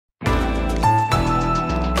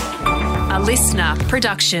listener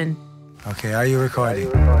production. Okay, are you recording?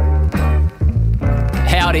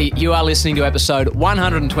 Howdy, you are listening to episode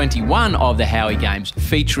 121 of the Howie Games,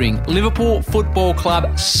 featuring Liverpool Football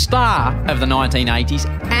Club star of the 1980s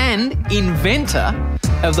and inventor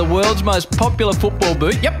of the world's most popular football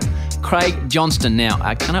boot. Yep, Craig Johnston. Now,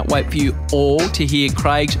 I cannot wait for you all to hear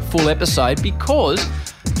Craig's full episode because,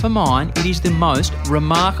 for mine, it is the most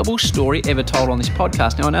remarkable story ever told on this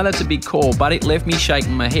podcast. Now, I know that's a big call, but it left me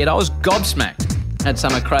shaking my head. I was gobsmacked at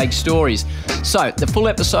some of Craig's stories. So, the full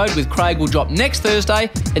episode with Craig will drop next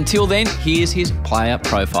Thursday. Until then, here's his player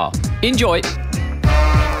profile. Enjoy.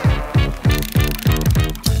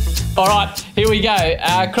 All right, here we go.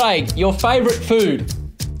 Craig, your favourite food?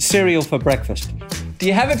 Cereal for breakfast. Do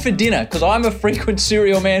you have it for dinner? Because I'm a frequent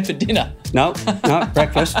cereal man for dinner. No,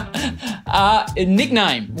 breakfast.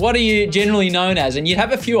 Nickname, what are you generally known as? And you'd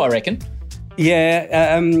have a few, I reckon.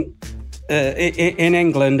 Yeah, in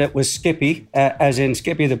England it was Skippy, as in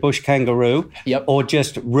Skippy the bush kangaroo. Yep. Or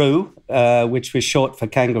just Roo, which was short for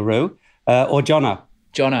kangaroo, or Jono.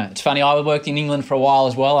 Jono. It's funny, I worked in England for a while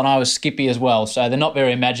as well, and I was Skippy as well, so they're not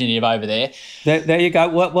very imaginative over there. There you go.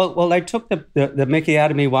 Well, they took the mickey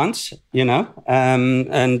out of me once, you know,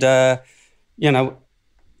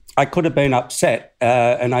 I could have been upset,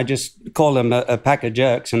 and I just called them a pack of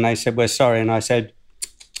jerks, and they said, "We're sorry," and I said...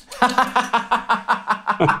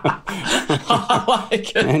 I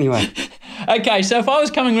like it. Anyway. Okay, so if I was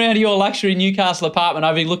coming around to your luxury Newcastle apartment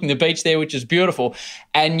overlooking the beach there, which is beautiful,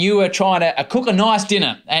 and you were trying to cook a nice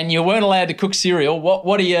dinner and you weren't allowed to cook cereal,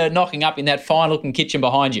 what are you knocking up in that fine-looking kitchen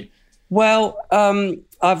behind you? Well,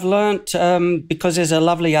 I've learnt, because there's a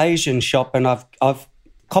lovely Asian shop, and I've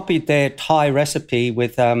copied their Thai recipe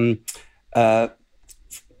with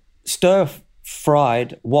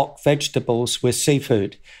stir-fried wok vegetables with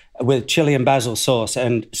seafood, with chili and basil sauce.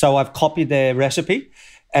 And so I've copied their recipe,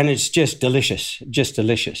 and it's just delicious.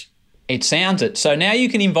 It sounds it. So now you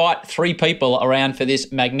can invite 3 people around for this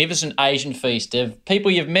magnificent Asian feast of people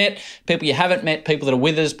you've met, people you haven't met, people that are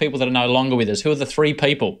with us, people that are no longer with us. Who are the 3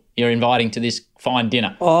 people you're inviting to this fine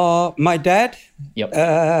dinner? My dad.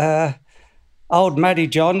 Yep. Old Matty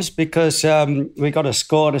Johns, because we got a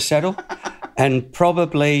score to settle, and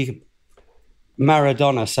probably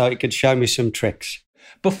Maradona, so he could show me some tricks.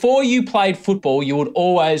 Before you played football, you would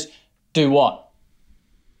always do what?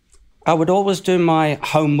 I would always do my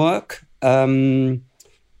homework,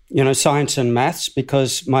 science and maths,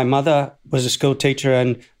 because my mother was a school teacher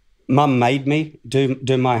and Mum made me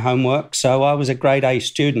do my homework. So I was a grade A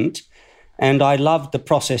student, and I loved the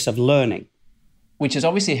process of learning. Which has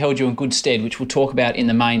obviously held you in good stead, which we'll talk about in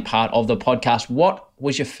the main part of the podcast. What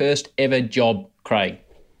was your first ever job, Craig?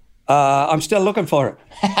 I'm still looking for it.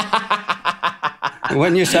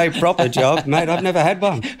 When you say proper job, mate, I've never had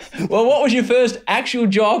one. Well, what was your first actual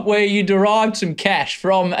job where you derived some cash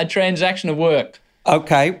from a transaction of work?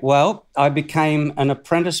 Okay, well, I became an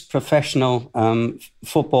apprentice professional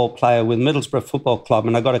football player with Middlesbrough Football Club,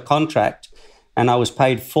 and I got a contract, and I was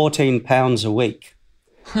paid £14 a week.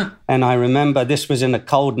 And I remember this was in the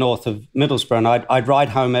cold north of Middlesbrough, and I'd ride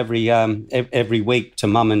home every week to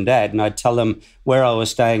Mum and Dad, and I'd tell them where I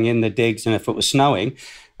was staying in the digs and if it was snowing.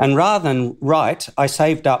 And rather than write, I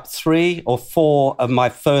saved up 3 or 4 of my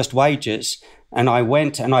first wages, and I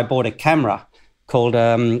went and I bought a camera called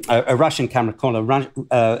a Russian camera called a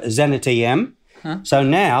Zenit EM. So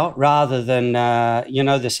now, rather than,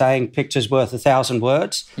 the saying, picture's worth 1,000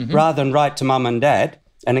 words, rather than write to Mum and Dad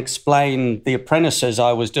and explain the apprentices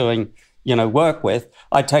I was doing, work with,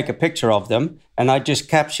 I'd take a picture of them and I'd just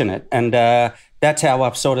caption it. And that's how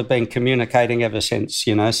I've sort of been communicating ever since,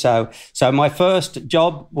 So my first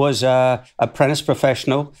job was apprentice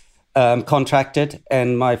professional, contracted,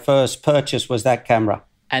 and my first purchase was that camera.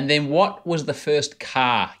 And then what was the first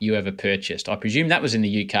car you ever purchased? I presume that was in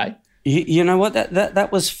the UK. You know what?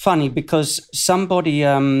 That was funny because somebody...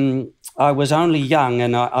 I was only young,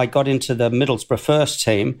 and I got into the Middlesbrough first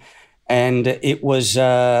team, and it was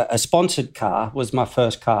a sponsored car, was my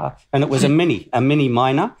first car, and it was a Mini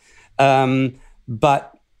Minor.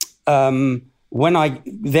 But when I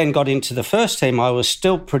then got into the first team, I was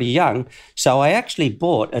still pretty young, so I actually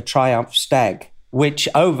bought a Triumph Stag, which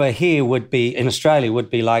over here in Australia would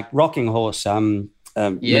be like rocking horse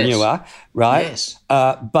manure, right? Yes.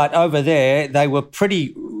 But over there, they were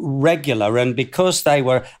pretty regular, and because they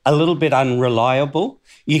were a little bit unreliable,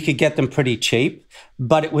 you could get them pretty cheap.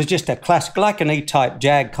 But it was just a classic, like an E-Type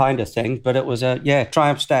Jag kind of thing, but it was a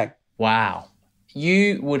Triumph Stag. Wow.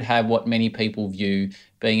 You would have what many people view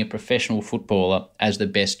being a professional footballer as the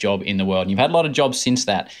best job in the world. And you've had a lot of jobs since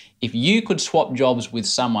that. If you could swap jobs with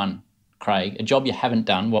someone, Craig, a job you haven't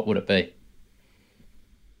done, what would it be?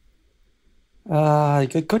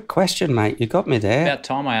 Good question, mate. You got me there. About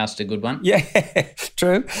time I asked a good one. Yeah,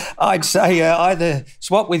 true. I'd say either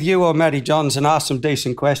swap with you or Matty Johns and ask some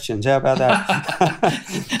decent questions. How about that?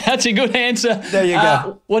 That's a good answer. There you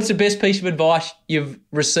go. What's the best piece of advice you've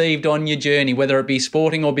received on your journey, whether it be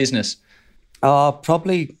sporting or business?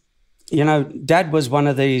 Probably, Dad was one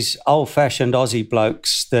of these old-fashioned Aussie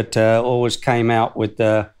blokes that always came out with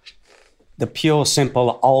the pure,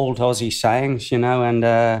 simple, old Aussie sayings,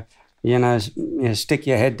 and stick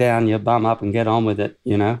your head down, your bum up, and get on with it.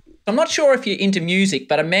 I'm not sure if you're into music,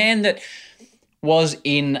 but a man that was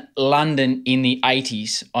in London in the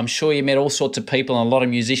 80s, I'm sure you met all sorts of people and a lot of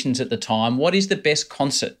musicians at the time. What is the best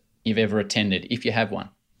concert you've ever attended, if you have one?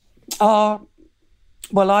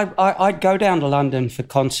 Well, I'd go down to London for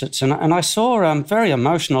concerts, and I saw, very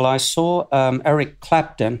emotional, I saw Eric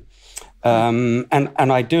Clapton. And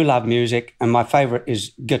I do love music, and my favourite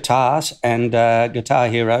is guitars and guitar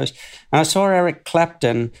heroes. And I saw Eric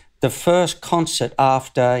Clapton, the first concert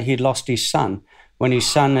after he'd lost his son, when his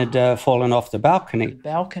son had fallen off the balcony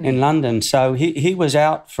in London. So he was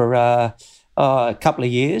out for a couple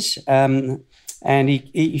of years, and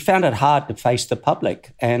he found it hard to face the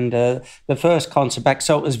public. And the first concert back,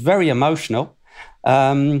 so it was very emotional.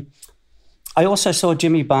 I also saw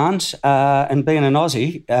Jimmy Barnes, and being an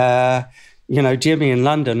Aussie, Jimmy in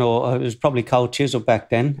London, or it was probably Cole Chisel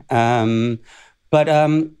back then.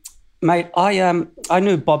 Mate, I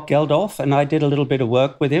knew Bob Geldof, and I did a little bit of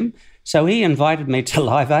work with him. So he invited me to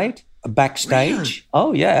Live Aid backstage. Really?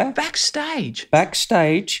 Oh, yeah. Backstage,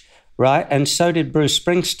 right. And so did Bruce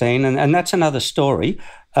Springsteen, and that's another story.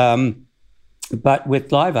 But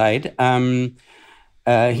with Live Aid,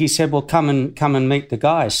 he said, well, come and meet the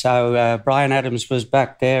guys. So Bryan Adams was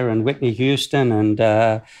back there, and Whitney Houston, and,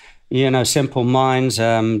 Simple Minds,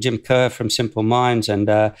 Jim Kerr from Simple Minds, and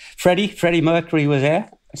Freddie Mercury was there.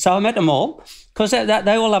 So I met them all, because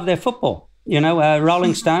they all love their football.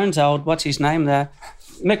 Rolling Stones, what's his name there?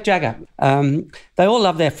 Mick Jagger. They all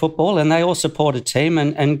love their football, and they all support a team,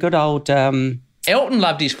 and good old... Elton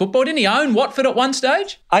loved his football. Didn't he own Watford at one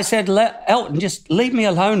stage? I said, Elton, just leave me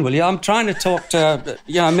alone, will you? I'm trying to talk to,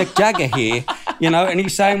 Mick Jagger here, and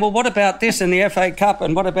he's saying, well, what about this in the FA Cup,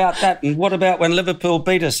 and what about that, and what about when Liverpool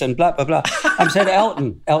beat us, and blah, blah, blah. I said,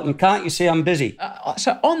 Elton, can't you see I'm busy?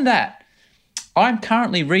 So on that, I'm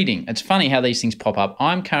currently reading, it's funny how these things pop up,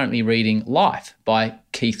 I'm currently reading Life by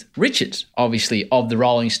Keith Richards, obviously of the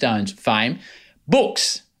Rolling Stones fame.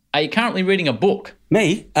 Books. Are you currently reading a book?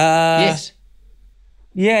 Me? Yes.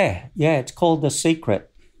 Yeah, it's called The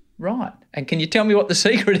Secret. Right. And can you tell me what The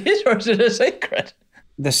Secret is, or is it a secret?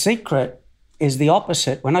 The Secret is the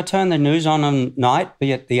opposite. When I turn the news on at night,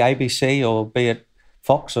 be it the ABC or be it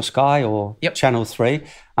Fox or Sky or Channel 3,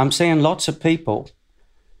 I'm seeing lots of people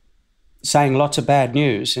saying lots of bad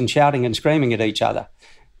news and shouting and screaming at each other.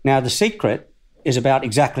 Now, The Secret is about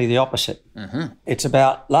exactly the opposite. Mm-hmm. It's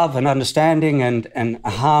about love and understanding and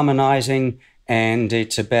harmonising, and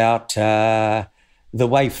it's about... the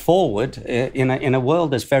way forward in a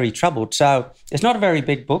world that's very troubled. So it's not a very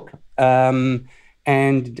big book,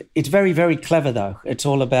 and it's very, very clever, though. It's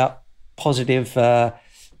all about positive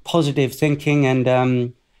thinking,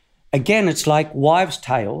 and again, it's like wives'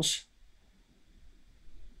 tales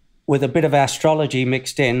with a bit of astrology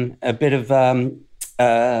mixed in, a bit of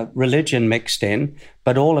religion mixed in,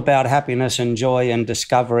 but all about happiness and joy and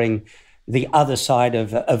discovering the other side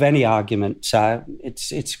of any argument. So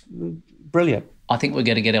it's brilliant. I think we're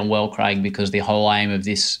going to get on well, Craig, because the whole aim of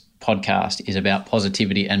this podcast is about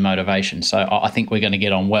positivity and motivation. So I think we're going to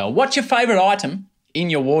get on well. What's your favourite item in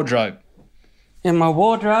your wardrobe? In my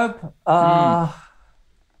wardrobe? I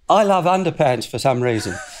love underpants for some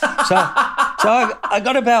reason. So I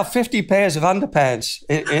got about 50 pairs of underpants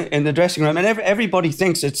in the dressing room, and everybody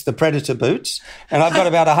thinks it's the Predator boots, and I've got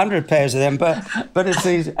about 100 pairs of them. But it's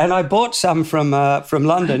these, and I bought some from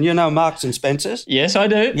London. Marks and Spencer's. Yes, I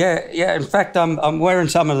do. Yeah. In fact, I'm wearing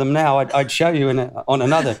some of them now. I'd show you on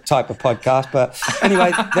another type of podcast. But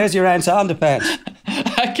anyway, there's your answer: underpants.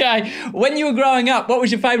 Okay. When you were growing up, what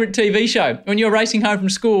was your favourite TV show? When you were racing home from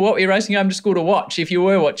school, what were you racing home to school to watch, if you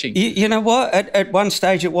were watching? You know what? At one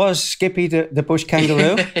stage it was Skippy the bush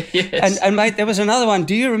kangaroo. Yes. And mate, there was another one.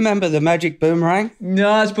 Do you remember the magic boomerang?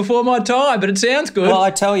 No, it's before my time, but it sounds good. Well,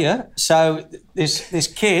 I tell you. So this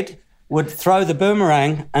kid would throw the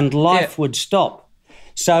boomerang and life would stop.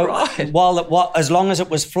 So while as long as it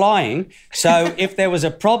was flying, so if there was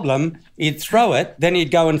a problem, he'd throw it, then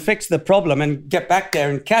he'd go and fix the problem and get back there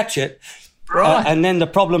and catch it. Right. And then the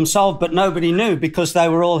problem solved, but nobody knew because they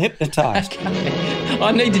were all hypnotised. Okay.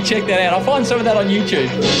 I need to check that out. I'll find some of that on YouTube.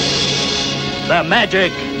 The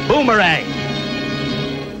magic boomerang.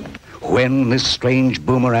 When this strange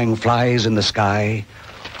boomerang flies in the sky,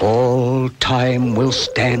 all time will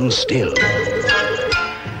stand still.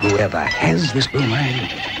 Whoever has this boomerang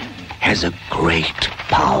has a great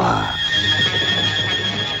power.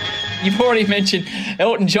 You've already mentioned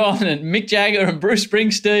Elton John and Mick Jagger and Bruce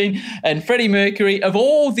Springsteen and Freddie Mercury. Of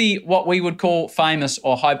all the what we would call famous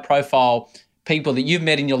or high-profile people that you've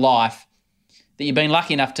met in your life, that you've been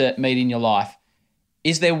lucky enough to meet in your life,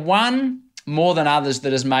 is there one more than others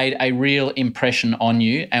that has made a real impression on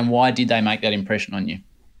you, and why did they make that impression on you?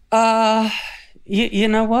 You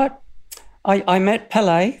know what? I met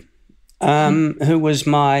Pelé, who was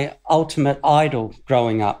my ultimate idol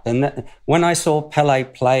growing up. And when I saw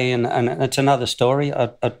Pelé play, and it's another story,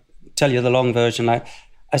 I'll tell you the long version. I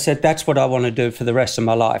said, that's what I want to do for the rest of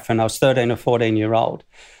my life. And I was 13 or 14-year-old.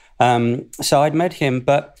 So I'd met him,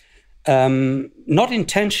 but not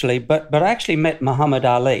intentionally, but I actually met Muhammad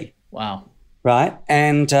Ali. Wow. Right?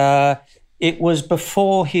 And it was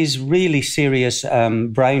before his really serious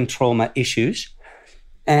brain trauma issues.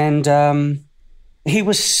 And he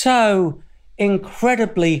was so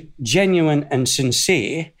incredibly genuine and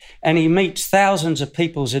sincere, and he meets thousands of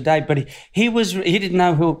people a day, but he didn't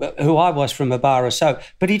know who I was from a bar or so,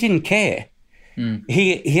 but he didn't care.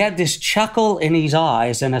 He had this chuckle in his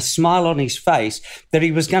eyes and a smile on his face that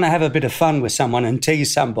he was going to have a bit of fun with someone and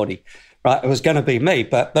tease somebody. Right, it was going to be me,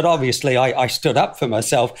 but obviously I stood up for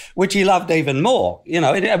myself, which he loved even more. You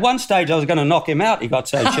know, at one stage I was going to knock him out. He got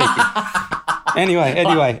so cheeky. Anyway,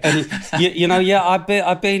 and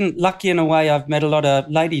I've been lucky in a way. I've met a lot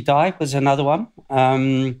of Lady Di was another one.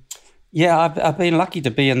 I've been lucky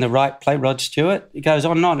to be in the right play. Rod Stewart. It goes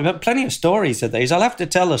on and on. But plenty of stories of these. I'll have to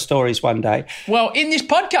tell the stories one day. Well, in this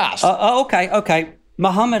podcast. Okay.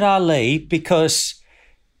 Muhammad Ali, because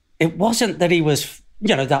it wasn't that he was,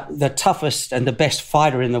 you know, the toughest and the best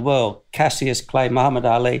fighter in the world, Cassius Clay, Muhammad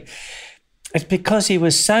Ali. It's because he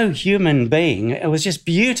was so human being. It was just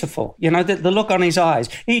beautiful. You know, the look on his eyes.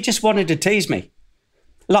 He just wanted to tease me.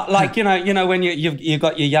 Like you know, when you've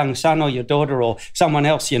got your young son or your daughter or someone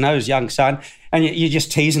else you know's young son, and you're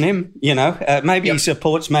just teasing him, you know. Maybe he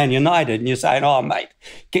supports Man United, and you're saying, oh, mate,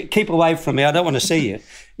 keep away from me. I don't want to see you.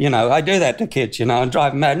 You know, I do that to kids, you know, and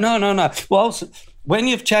drive them mad. No. Well, when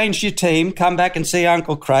you've changed your team, come back and see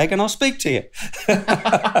Uncle Craig and I'll speak to you.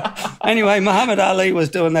 Anyway, Muhammad Ali was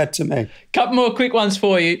doing that to me. Couple more quick ones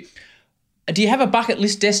for you. Do you have a bucket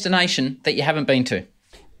list destination that you haven't been to?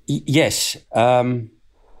 Yes.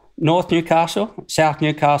 North Newcastle, South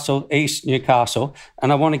Newcastle, East Newcastle.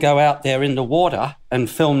 And I want to go out there in the water and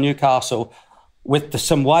film Newcastle with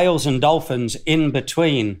some whales and dolphins in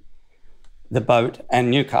between the boat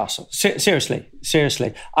and Newcastle. Seriously.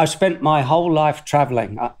 I've spent my whole life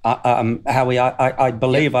travelling, Howie. I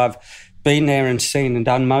believe I've been there and seen and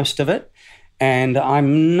done most of it. And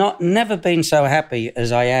I'm never been so happy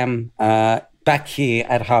as I am back here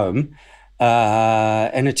at home.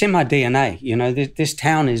 And it's in my DNA. You know, this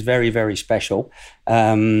town is very, very special.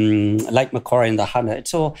 Lake Macquarie and the Hunter,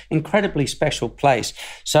 it's all incredibly special place.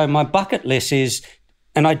 So my bucket list is,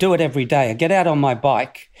 and I do it every day, I get out on my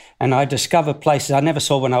bike and I discover places I never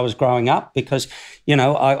saw when I was growing up because, you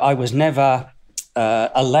know, I was never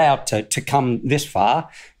allowed to come this far.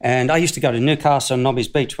 And I used to go to Newcastle and Nobby's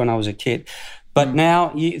Beach when I was a kid. But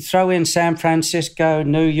now you throw in San Francisco,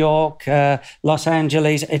 New York, Los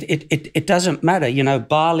Angeles, it doesn't matter. You know,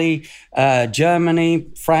 Bali, Germany,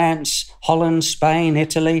 France, Holland, Spain,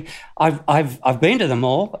 Italy. I've been to them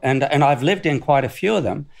all and I've lived in quite a few of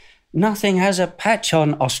them. Nothing has a patch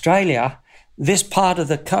on Australia, this part of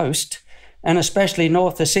the coast, and especially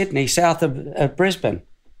north of Sydney, south of Brisbane.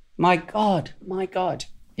 My God.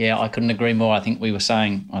 Yeah, I couldn't agree more. I think I was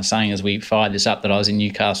saying as we fired this up that I was in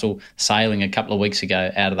Newcastle sailing a couple of weeks ago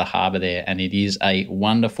out of the harbour there, and it is a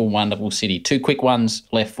wonderful, wonderful city. Two quick ones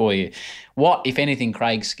left for you. What, if anything,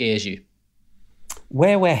 Craig, scares you?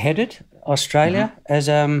 Where we're headed, Australia, as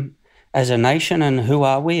a nation, and who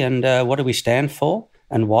are we, and what do we stand for,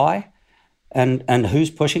 and why, and who's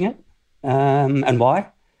pushing it, and why?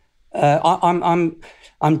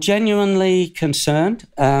 I'm genuinely concerned,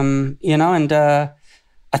 you know, and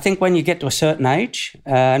I think when you get to a certain age,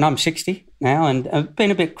 and I'm 60 now, and I've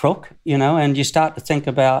been a bit crook, you know, and you start to think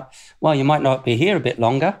about, well, you might not be here a bit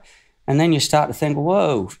longer, and then you start to think,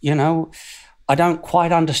 whoa, you know, I don't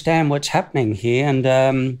quite understand what's happening here,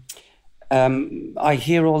 and I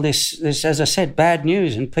hear all this, as I said, bad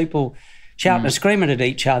news, and people shouting and screaming at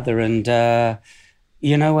each other, and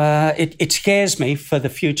you know, it scares me for the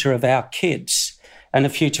future of our kids and the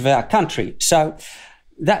future of our country. So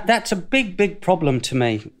that's a big problem to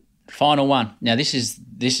me. Final one. Now, this is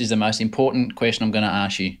the most important question I'm going to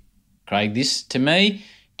ask you, Craig. This, to me,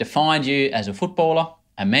 defined you as a footballer,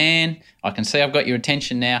 a man. I can see I've got your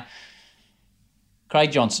attention now.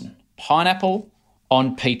 Craig Johnston, pineapple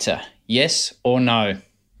on pizza, yes or no?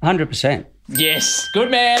 100%. Yes. Good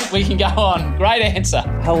man. We can go on. Great answer.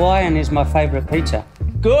 Hawaiian is my favourite pizza.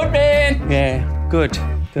 Good man. Yeah, good.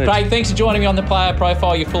 Craig, thanks for joining me on the Player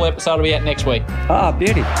Profile. Your full episode will be out next week. Ah,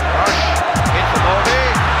 beauty. Hit the ball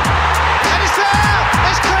in. And it's there!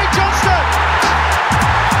 It's Craig Johnston!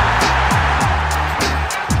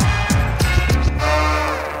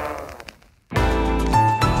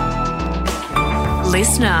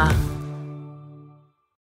 Listener.